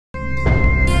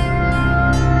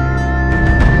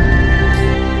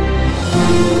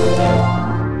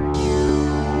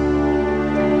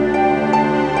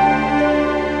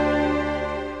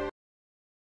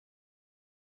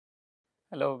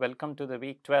Hello, welcome to the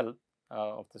week 12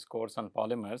 of this course on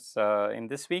polymers. In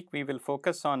this week, we will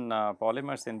focus on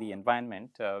polymers in the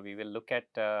environment. We will look at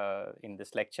in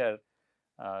this lecture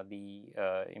the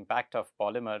impact of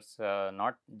polymers,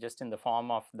 not just in the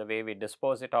form of the way we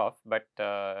dispose it off, but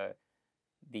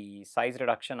the size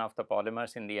reduction of the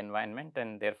polymers in the environment,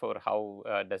 and therefore how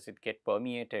does it get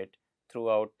permeated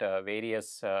throughout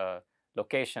various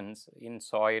locations in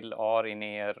soil or in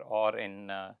air or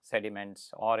in sediments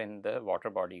or in the water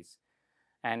bodies.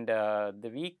 And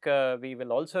the week we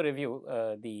will also review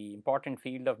the important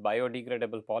field of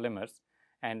biodegradable polymers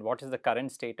and what is the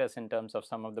current status in terms of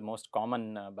some of the most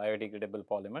common biodegradable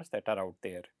polymers that are out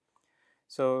there.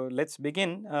 So, let us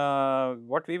begin.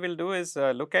 What we will do is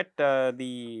look at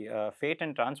the fate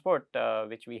and transport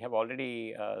which we have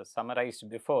already summarized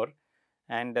before,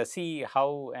 and see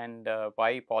how and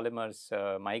why polymers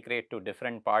migrate to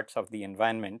different parts of the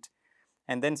environment.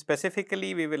 And then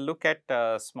specifically we will look at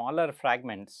smaller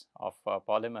fragments of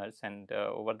polymers, and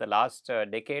over the last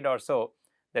decade or so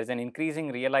there is an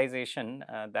increasing realization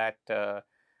that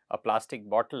a plastic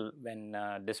bottle when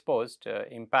disposed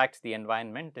impacts the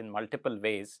environment in multiple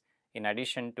ways. In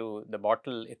addition to the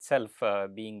bottle itself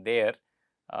being there,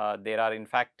 there are in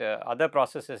fact other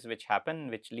processes which happen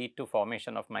which lead to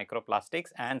formation of microplastics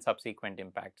and subsequent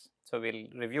impacts. So, we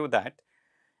will review that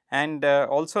and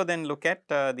also then look at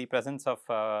the presence of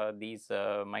these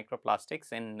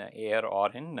microplastics in air or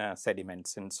in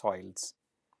sediments in soils.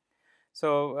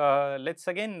 So, let us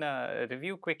again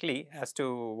review quickly as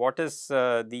to what is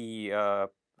the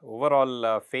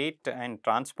overall fate and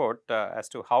transport as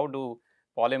to how do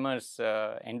polymers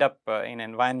end up in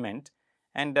environment.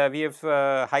 And we have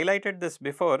highlighted this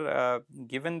before.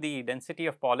 Given the density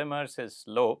of polymers is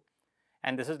low,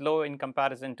 and this is low in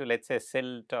comparison to, let us say,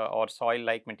 silt or soil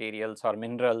like materials or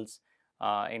minerals,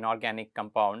 inorganic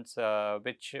compounds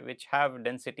which have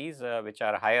densities which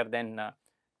are higher than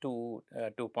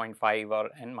 2.5 or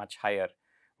and much higher,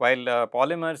 while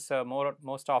polymers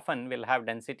most often will have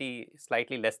density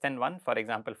slightly less than 1, for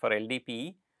example, for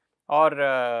LDPE,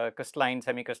 or crystalline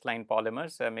semi-crystalline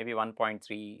polymers maybe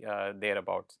 1.3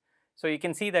 thereabouts. So, you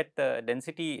can see that the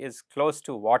density is close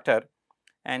to water,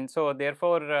 and so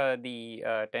therefore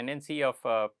the tendency of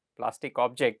plastic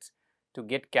objects to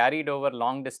get carried over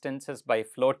long distances by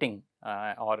floating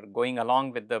or going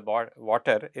along with the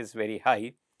water is very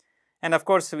high. And of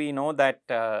course, we know that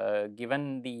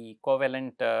given the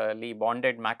covalently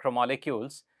bonded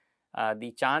macromolecules,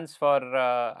 the chance for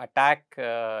attack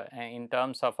in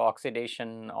terms of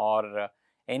oxidation or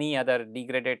any other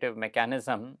degradative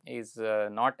mechanism is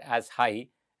not as high,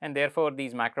 and therefore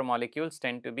these macromolecules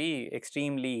tend to be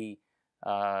extremely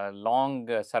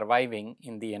long surviving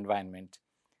in the environment.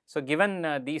 So,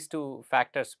 given these two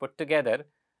factors put together,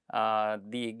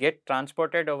 they get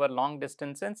transported over long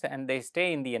distances and they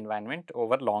stay in the environment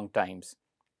over long times.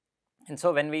 And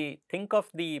so, when we think of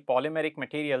the polymeric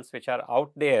materials which are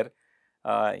out there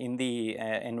in the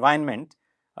environment,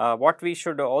 what we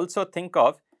should also think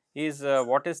of is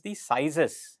what is the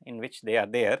sizes in which they are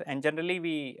there, and generally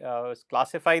we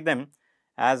classify them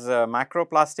as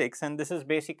macroplastics, and this is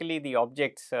basically the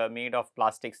objects made of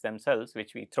plastics themselves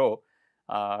which we throw.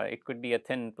 It could be a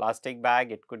thin plastic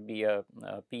bag, it could be a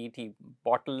PET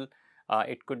bottle,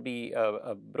 it could be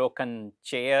a broken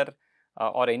chair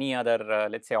or any other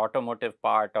let us say automotive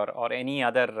part or any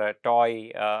other toy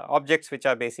objects which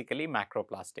are basically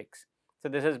macroplastics. So,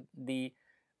 this is the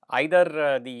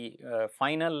either the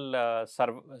final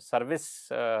service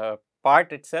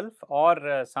part itself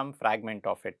or some fragment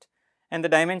of it, and the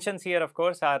dimensions here of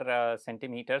course are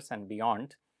centimeters and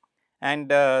beyond. And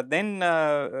then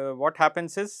what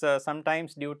happens is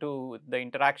sometimes due to the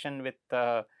interaction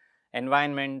with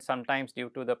environment, sometimes due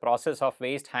to the process of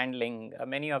waste handling,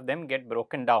 many of them get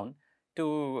broken down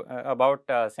to about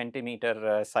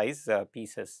centimeter size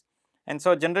pieces. And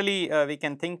so, generally we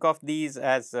can think of these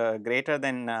as greater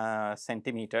than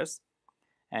centimeters,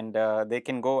 and they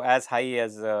can go as high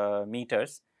as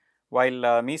meters,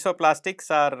 while mesoplastics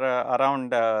are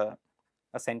around a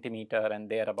centimeter and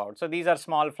thereabout. So, these are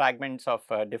small fragments of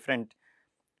different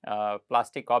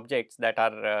plastic objects that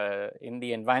are in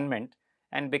the environment,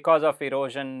 and because of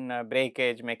erosion,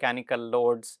 breakage, mechanical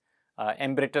loads,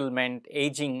 embrittlement,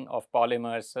 aging of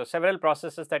polymers. So, several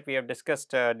processes that we have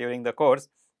discussed during the course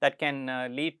that can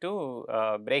lead to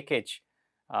breakage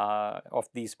of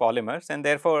these polymers, and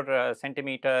therefore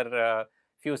centimeter,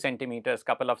 few centimeters,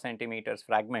 couple of centimeters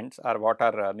fragments are what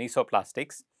are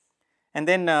mesoplastics. And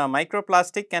then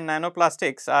microplastic and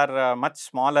nanoplastics are much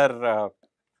smaller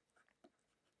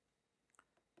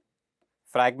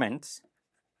fragments,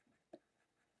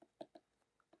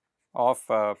 of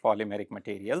polymeric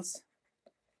materials.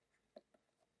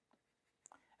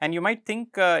 And you might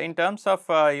think in terms of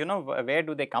where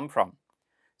do they come from.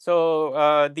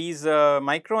 So, these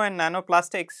micro and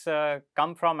nanoplastics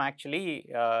come from actually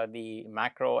the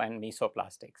macro and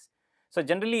mesoplastics. So,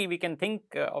 generally we can think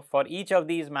for each of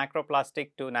these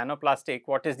macroplastic to nanoplastic,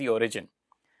 what is the origin.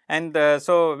 And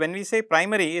so, when we say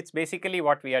primary, it is basically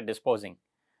what we are disposing.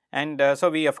 And so,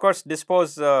 we of course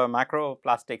dispose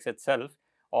macroplastics itself,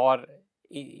 or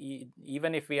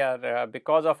even if we are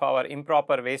because of our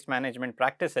improper waste management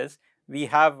practices, we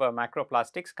have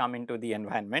macroplastics come into the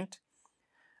environment.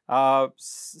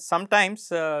 Sometimes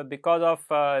because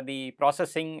of the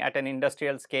processing at an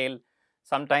industrial scale,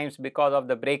 sometimes because of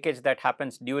the breakage that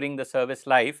happens during the service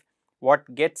life,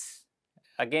 what gets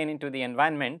again into the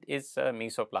environment is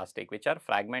mesoplastic, which are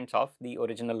fragments of the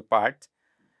original part.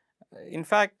 In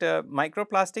fact,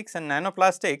 microplastics and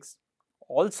nanoplastics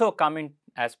also come in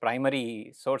as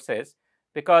primary sources,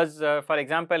 because for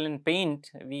example, in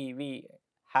paint we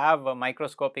have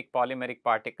microscopic polymeric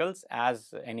particles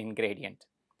as an ingredient.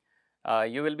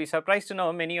 You will be surprised to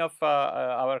know many of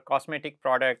our cosmetic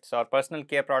products or personal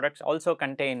care products also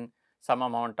contain some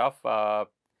amount of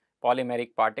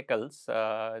polymeric particles,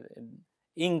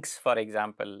 inks for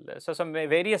example. So, some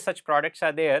various such products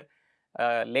are there,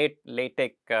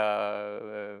 latex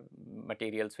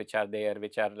materials which are there,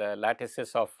 which are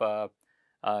lattices of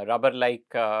rubber like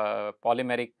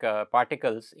polymeric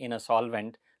particles in a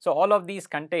solvent. So, all of these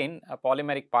contain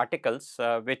polymeric particles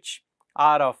which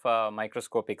are of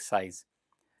microscopic size.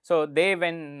 So, they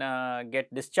when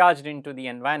get discharged into the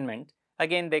environment,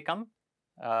 again they come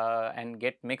and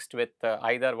get mixed with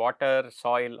either water,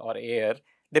 soil or air,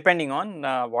 depending on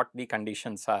what the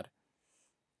conditions are.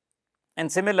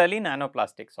 And similarly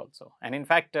nanoplastics also. And in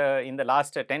fact, in the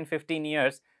last 10-15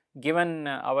 years, given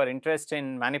our interest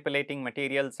in manipulating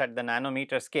materials at the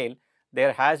nanometer scale,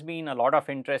 there has been a lot of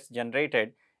interest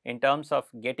generated in terms of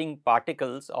getting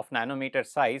particles of nanometer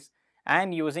size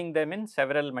and using them in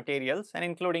several materials and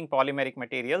including polymeric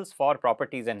materials for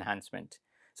properties enhancement.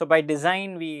 So, by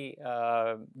design we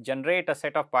generate a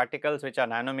set of particles which are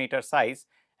nanometer size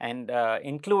and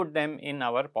include them in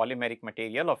our polymeric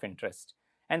material of interest.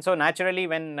 And so, naturally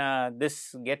when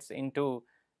this gets into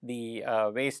the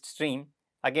waste stream,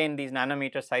 again these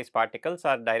nanometer size particles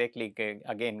are directly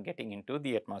again getting into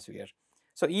the atmosphere.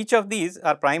 So, each of these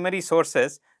are primary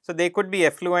sources. So, they could be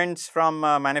effluents from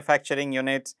manufacturing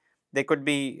units, they could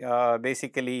be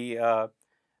basically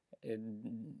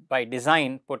by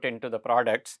design put into the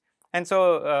products, and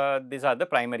so these are the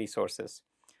primary sources.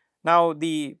 Now,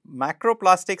 the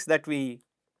macroplastics that we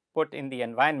put in the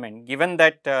environment, given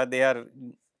that they are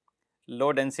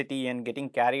low density and getting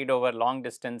carried over long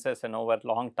distances and over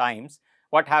long times,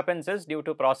 what happens is due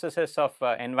to processes of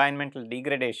environmental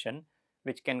degradation,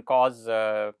 which can cause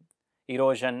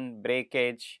erosion,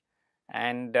 breakage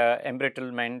and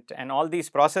embrittlement, and all these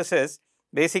processes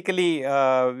basically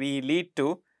we lead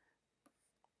to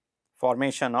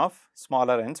formation of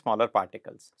smaller and smaller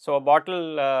particles. So, a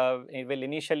bottle it will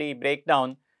initially break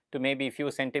down to maybe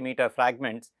few centimeter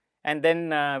fragments, and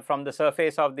then from the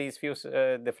surface of these few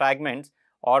the fragments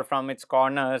or from its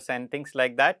corners and things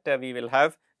like that, we will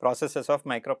have processes of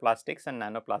microplastics and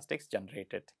nanoplastics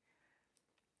generated.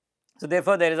 So,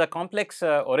 therefore, there is a complex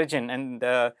origin, and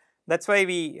that is why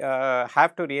we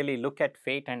have to really look at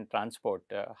fate and transport.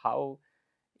 How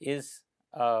is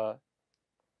a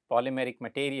polymeric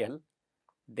material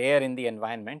there in the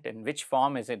environment, in which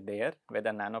form is it there,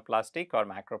 whether nanoplastic or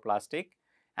macroplastic,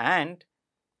 and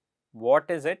what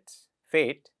is its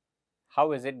fate,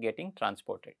 how is it getting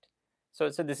transported. So,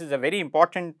 this is a very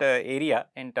important area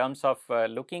in terms of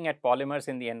looking at polymers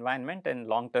in the environment and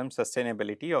long term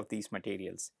sustainability of these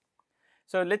materials.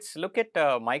 So, let us look at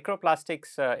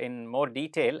microplastics in more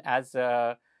detail, as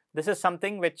this is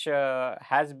something which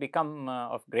has become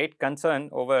of great concern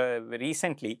over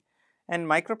recently. And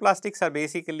microplastics are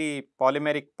basically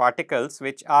polymeric particles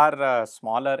which are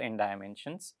smaller in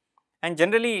dimensions, and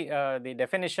generally the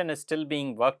definition is still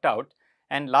being worked out,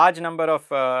 and large number of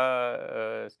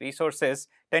resources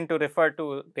tend to refer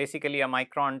to basically a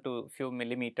micron to few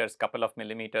millimeters, couple of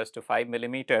millimeters to 5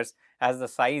 millimeters as the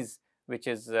size which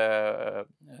is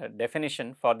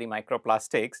definition for the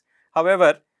microplastics.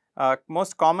 However,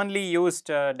 most commonly used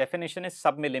definition is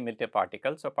submillimeter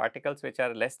particles. So, particles which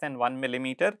are less than 1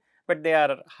 millimeter, but they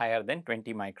are higher than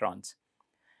 20 microns.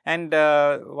 And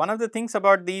one of the things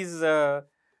about these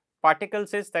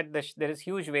particles is that there is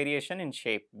huge variation in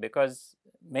shape, because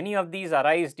many of these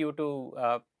arise due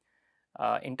to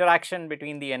interaction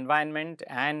between the environment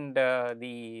and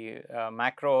the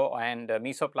macro and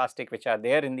mesoplastic which are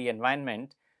there in the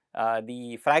environment,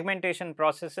 The fragmentation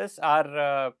processes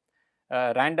are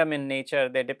random in nature.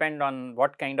 They depend on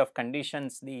what kind of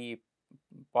conditions the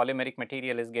polymeric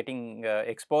material is getting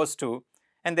exposed to,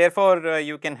 and therefore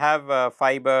you can have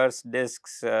fibers,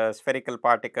 discs, spherical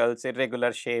particles,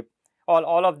 irregular shape,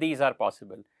 all of these are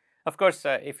possible. Of course,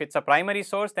 if it is a primary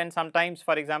source, then sometimes,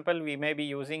 for example, we may be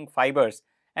using fibers,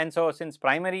 and so since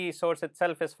primary source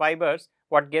itself is fibers,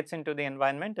 what gets into the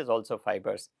environment is also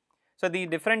fibers. So, the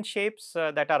different shapes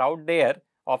that are out there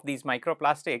of these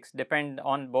microplastics depend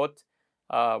on both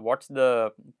what is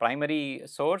the primary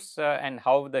source and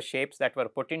how the shapes that were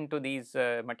put into these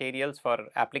materials for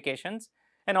applications,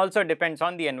 and also depends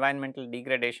on the environmental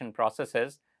degradation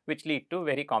processes which lead to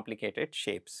very complicated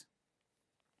shapes.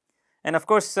 And of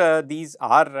course, these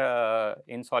are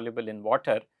insoluble in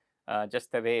water,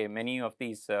 just the way many of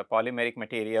these polymeric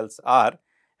materials are.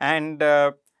 And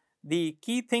the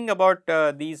key thing about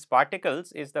these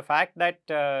particles is the fact that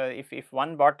if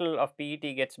one bottle of PET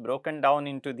gets broken down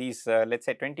into these let us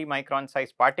say 20 micron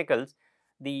size particles,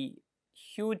 the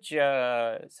huge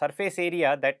surface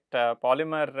area that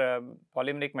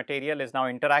polymeric material is now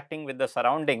interacting with the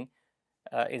surrounding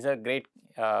is a great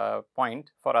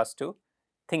point for us to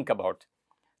think about.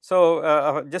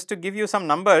 So, just to give you some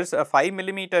numbers, a 5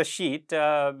 millimeter sheet,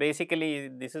 basically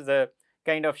this is a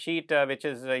kind of sheet which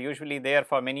is usually there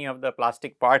for many of the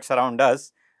plastic parts around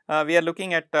us. We are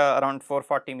looking at around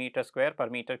 440 meter square per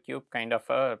meter cube kind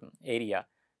of area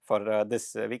for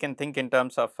this. We can think in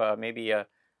terms of maybe a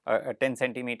 10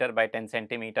 centimeter by 10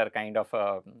 centimeter kind of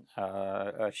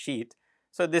a sheet.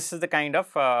 So, this is the kind of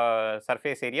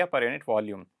surface area per unit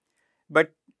volume.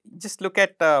 But just look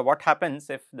at what happens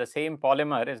if the same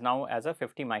polymer is now as a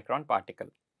 50 micron particle.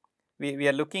 We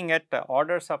are looking at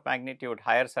orders of magnitude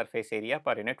higher surface area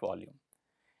per unit volume,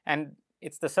 and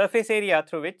it is the surface area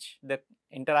through which the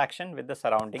interaction with the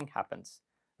surrounding happens,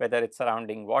 whether it is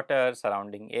surrounding water,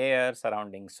 surrounding air,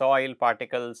 surrounding soil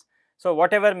particles. So,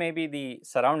 whatever may be the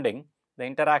surrounding, the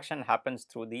interaction happens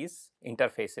through these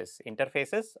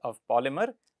interfaces of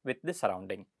polymer with the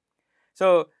surrounding.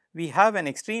 So, we have an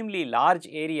extremely large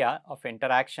area of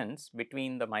interactions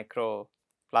between the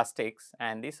microplastics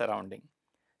and the surrounding.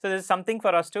 So, this is something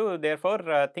for us to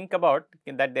therefore think about,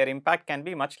 that their impact can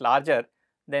be much larger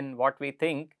than what we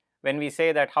think when we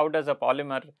say that how does a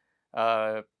polymer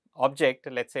object,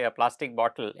 let us say a plastic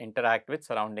bottle, interact with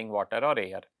surrounding water or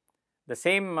air. The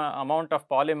same amount of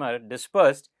polymer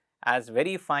dispersed as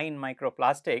very fine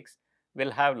microplastics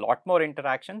will have lot more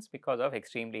interactions because of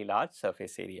extremely large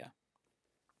surface area.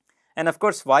 And of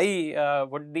course, why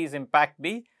would these impact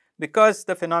be? Because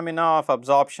the phenomena of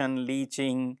absorption,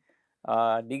 leaching,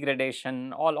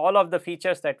 degradation, all of the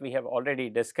features that we have already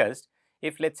discussed.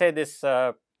 If let us say this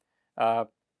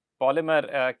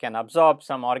polymer can absorb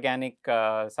some organic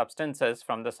substances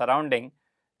from the surrounding,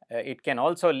 it can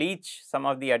also leach some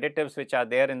of the additives which are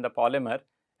there in the polymer,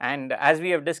 and as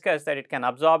we have discussed that it can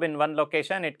absorb in one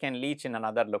location, it can leach in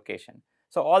another location.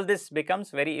 So, all this becomes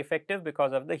very effective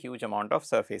because of the huge amount of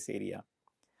surface area.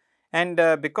 And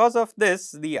because of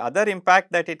this, the other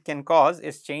impact that it can cause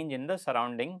is change in the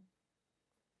surrounding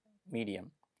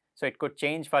medium. So, it could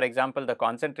change, for example, the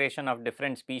concentration of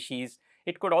different species.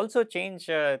 It could also change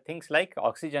things like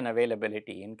oxygen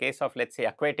availability. In case of let us say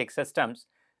aquatic systems,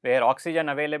 where oxygen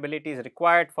availability is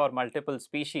required for multiple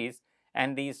species,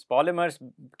 and these polymers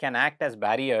can act as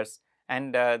barriers,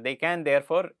 and they can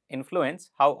therefore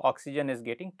influence how oxygen is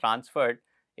getting transferred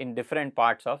in different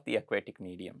parts of the aquatic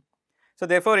medium. So,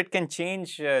 therefore, it can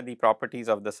change the properties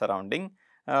of the surrounding.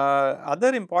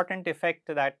 Other important effect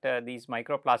that these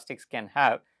microplastics can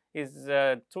have is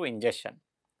through ingestion.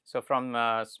 So, from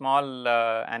small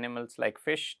animals like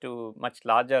fish to much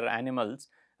larger animals,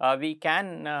 we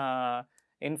can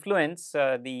influence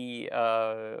the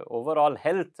overall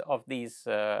health of these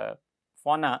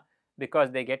fauna,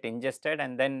 because they get ingested,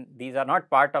 and then these are not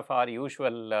part of our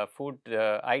usual food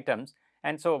items.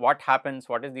 And so, what happens?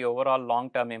 What is the overall long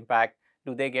term impact?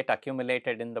 Do they get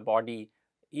accumulated in the body?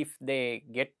 If they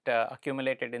get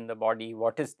accumulated in the body,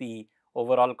 what is the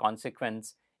overall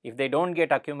consequence? If they do not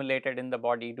get accumulated in the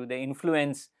body, do they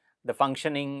influence the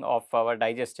functioning of our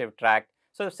digestive tract?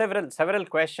 So, several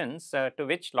questions to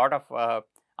which lot of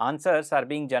answers are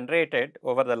being generated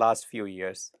over the last few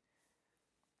years.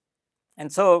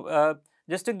 And so,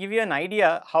 just to give you an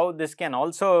idea how this can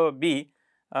also be,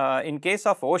 in case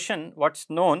of ocean, what is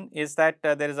known is that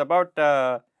there is about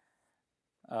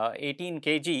 18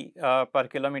 kg per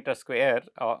kilometer square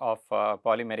of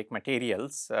polymeric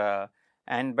materials, but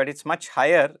it is much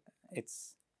higher, it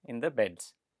is in the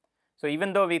beds. So,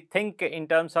 even though we think in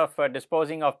terms of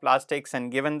disposing of plastics,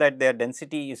 and given that their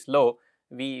density is low,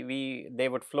 they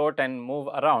would float and move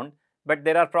around, but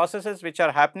there are processes which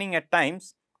are happening at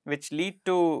times which lead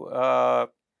to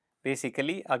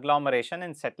basically agglomeration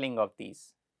and settling of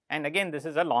these, and again this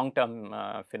is a long term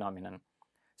phenomenon.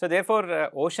 So therefore,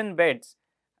 ocean beds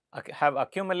have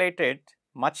accumulated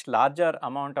much larger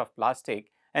amount of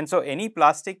plastic, and so any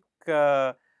plastic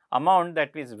amount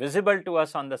that is visible to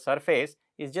us on the surface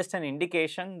is just an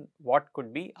indication what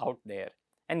could be out there.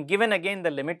 And given again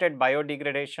the limited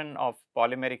biodegradation of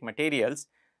polymeric materials,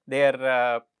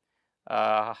 their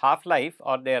half-life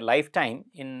or their lifetime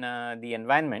in the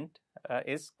environment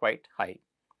is quite high.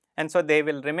 And so they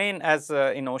will remain as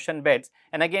in ocean beds,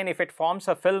 and again if it forms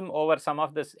a film over some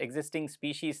of this existing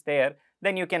species there,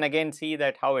 then you can again see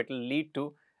that how it will lead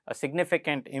to a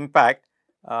significant impact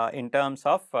in terms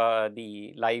of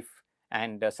the life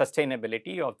and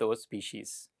sustainability of those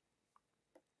species.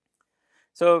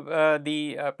 So,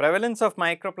 the prevalence of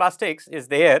microplastics is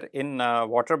there in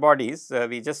water bodies.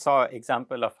 We just saw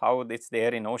example of how it's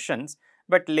there in oceans,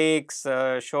 but lakes,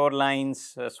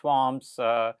 shorelines, swamps,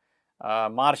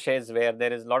 marshes where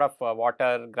there is a lot of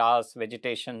water, grass,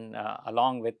 vegetation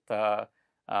along with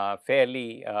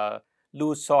fairly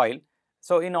loose soil.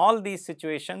 So, in all these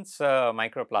situations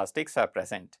microplastics are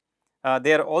present.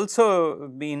 There are also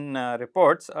been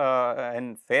reports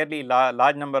and fairly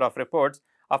large number of reports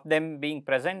of them being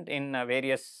present in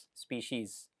various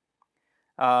species.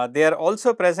 They are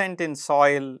also present in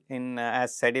soil, in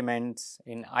as sediments,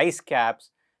 in ice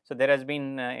caps. So, there has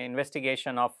been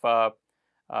investigation of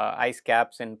ice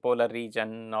caps in polar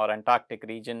region or Antarctic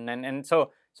region, and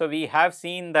so we have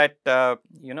seen that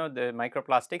you know, the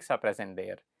microplastics are present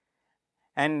there,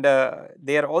 and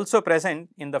they are also present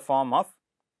in the form of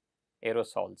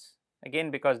aerosols. Again,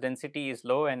 because density is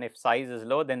low and if size is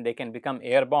low, then they can become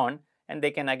airborne, and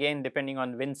they can again depending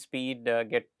on wind speed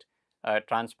get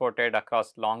transported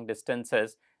across long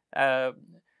distances.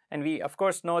 And we of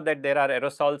course know that there are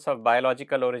aerosols of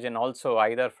biological origin also,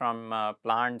 either from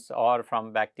plants or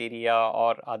from bacteria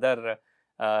or other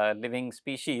living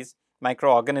species,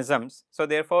 microorganisms. So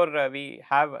therefore, we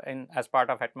have as part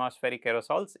of atmospheric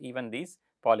aerosols even these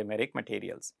polymeric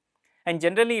materials. And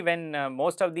generally when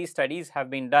most of these studies have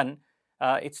been done,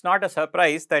 it is not a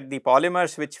surprise that the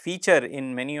polymers which feature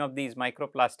in many of these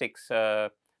microplastics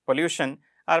pollution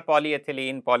are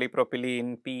polyethylene,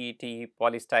 polypropylene, PET,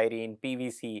 polystyrene,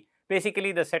 PVC.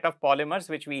 Basically the set of polymers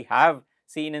which we have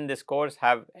seen in this course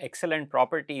have excellent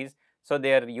properties, so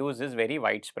their use is very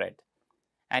widespread.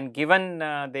 And given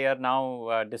their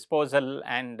now disposal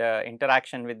and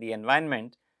interaction with the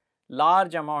environment,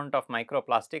 large amount of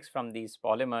microplastics from these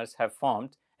polymers have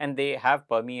formed, and they have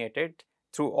permeated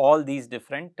through all these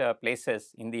different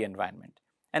places in the environment,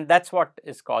 and that is what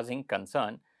is causing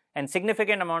concern. And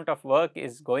significant amount of work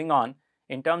is going on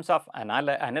in terms of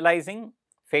analyzing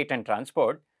fate and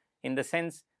transport, in the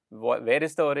sense where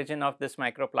is the origin of this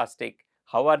microplastic,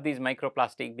 how are these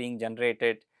microplastic being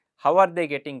generated, how are they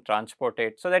getting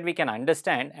transported, so that we can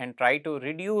understand and try to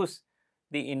reduce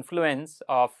the influence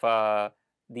of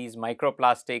these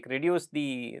microplastic, reduce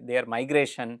their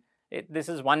migration. This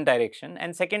is one direction,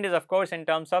 and second is of course in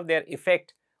terms of their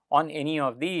effect on any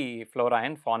of the flora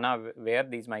and fauna where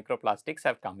these microplastics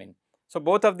have come in. So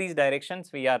both of these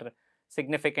directions we are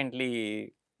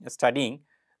significantly studying.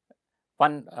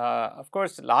 One of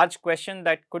course large question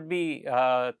that could be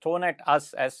thrown at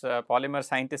us as polymer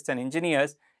scientists and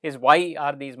engineers is, why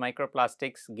are these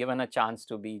microplastics given a chance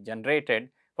to be generated?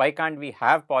 Why can't we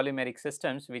have polymeric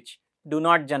systems which do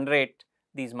not generate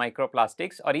these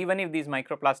microplastics, or even if these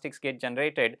microplastics get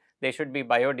generated, they should be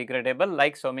biodegradable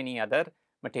like so many other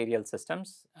material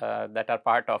systems that are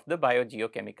part of the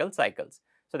biogeochemical cycles.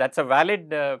 So that is a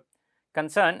valid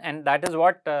concern, and that is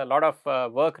what a lot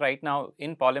of work right now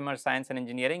in polymer science and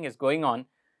engineering is going on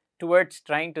towards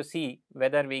trying to see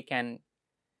whether we can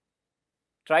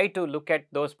try to look at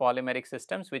those polymeric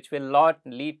systems which will not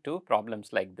lead to problems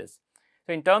like this.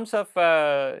 So in terms of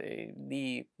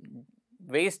the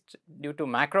waste due to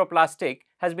macroplastic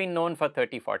has been known for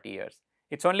 30-40 years.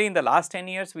 It is only in the last 10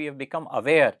 years we have become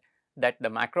aware that the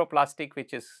macroplastic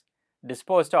which is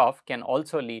disposed of can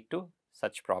also lead to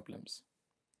such problems.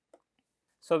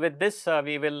 So with this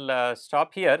we will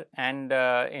stop here, and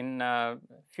in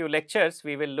few lectures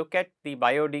we will look at the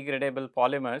biodegradable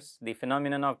polymers, the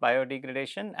phenomenon of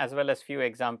biodegradation, as well as few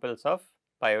examples of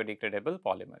biodegradable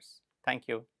polymers. Thank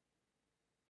you.